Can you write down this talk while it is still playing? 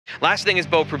Last thing is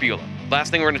Beau Pribula.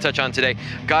 Last thing we're going to touch on today.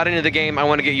 Got into the game. I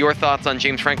want to get your thoughts on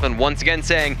James Franklin once again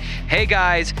saying, hey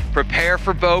guys, prepare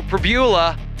for Beau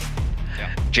Pribula.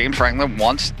 James Franklin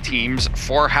wants teams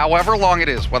for however long it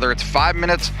is, whether it's 5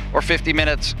 minutes or 50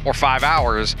 minutes or 5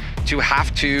 hours, to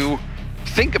have to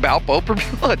think about Beau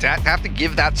Pribula, to have to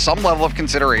give that some level of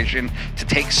consideration, to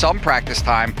take some practice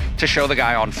time to show the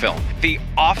guy on film. The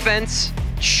offense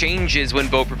changes when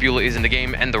Beau Pribula is in the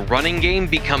game, and the running game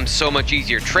becomes so much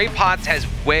easier. Trey Potts has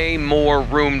way more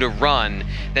room to run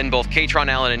than both Katron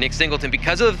Allen and Nick Singleton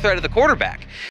because of the threat of the quarterback.